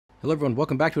Hello everyone,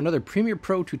 welcome back to another Premiere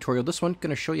Pro tutorial. This one going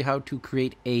to show you how to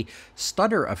create a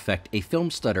stutter effect, a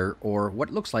film stutter, or what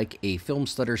looks like a film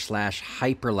stutter slash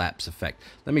hyperlapse effect.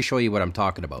 Let me show you what I'm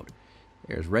talking about.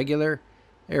 There's regular,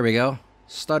 there we go,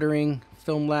 stuttering,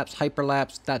 film lapse,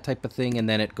 hyperlapse, that type of thing, and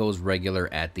then it goes regular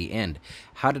at the end.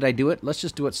 How did I do it? Let's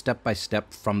just do it step by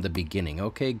step from the beginning.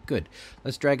 Okay, good.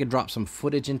 Let's drag and drop some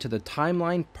footage into the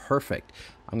timeline. Perfect.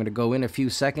 I'm going to go in a few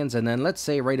seconds, and then let's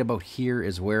say right about here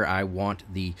is where I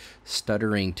want the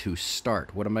stuttering to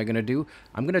start. What am I going to do?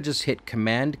 I'm going to just hit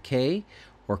Command K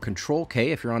or Control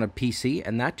K if you're on a PC,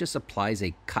 and that just applies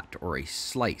a cut or a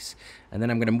slice. And then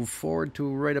I'm going to move forward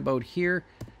to right about here,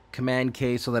 Command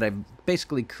K, so that I've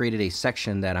basically created a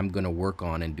section that I'm going to work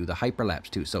on and do the hyperlapse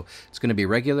to. So it's going to be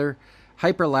regular,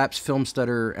 hyperlapse, film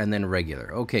stutter, and then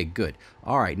regular. Okay, good.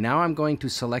 All right, now I'm going to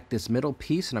select this middle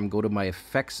piece, and I'm going to go to my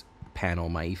effects panel.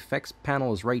 My effects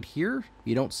panel is right here.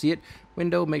 You don't see it.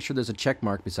 Window, make sure there's a check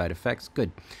mark beside effects.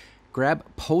 Good. Grab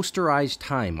posterize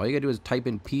time. All you gotta do is type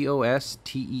in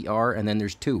P-O-S-T-E-R, and then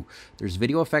there's two. There's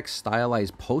video effects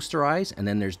stylize posterize, and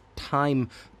then there's time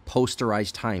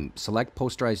posterize time. Select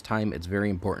posterize time. It's very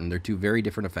important. They're two very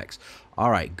different effects. All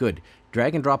right, good.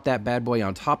 Drag and drop that bad boy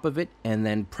on top of it, and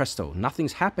then presto.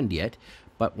 Nothing's happened yet,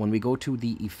 but when we go to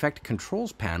the effect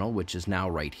controls panel, which is now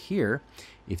right here,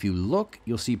 if you look,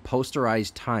 you'll see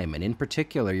posterize time, and in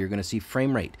particular, you're going to see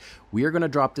frame rate. We are going to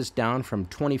drop this down from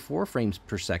 24 frames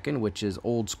per second, which is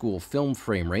old school film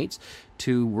frame rates,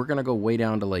 to we're going to go way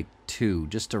down to like 2,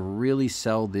 just to really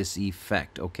sell this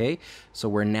effect, okay? So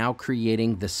we're now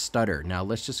creating the stutter. Now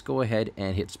let's just go ahead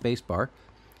and hit spacebar.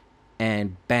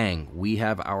 And bang, we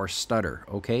have our stutter,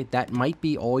 okay? That might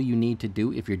be all you need to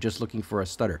do if you're just looking for a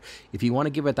stutter. If you want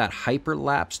to give it that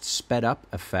hyperlapsed sped up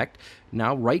effect,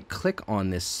 now right click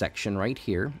on this section right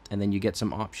here, and then you get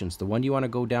some options. The one you want to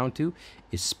go down to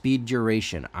is speed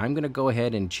duration. I'm going to go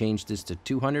ahead and change this to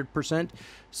 200%,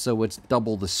 so it's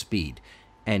double the speed.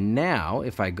 And now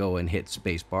if I go and hit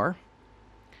spacebar,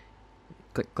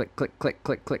 click, click, click, click,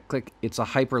 click, click, click. It's a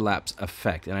hyperlapse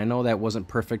effect. And I know that wasn't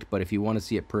perfect, but if you want to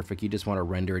see it perfect, you just want to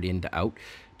render it into out,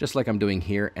 just like I'm doing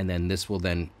here. And then this will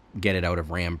then get it out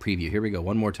of RAM preview. Here we go.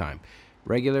 One more time.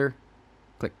 Regular,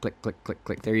 click, click, click, click,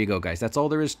 click. There you go, guys. That's all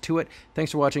there is to it.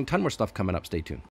 Thanks for watching. Ton more stuff coming up. Stay tuned.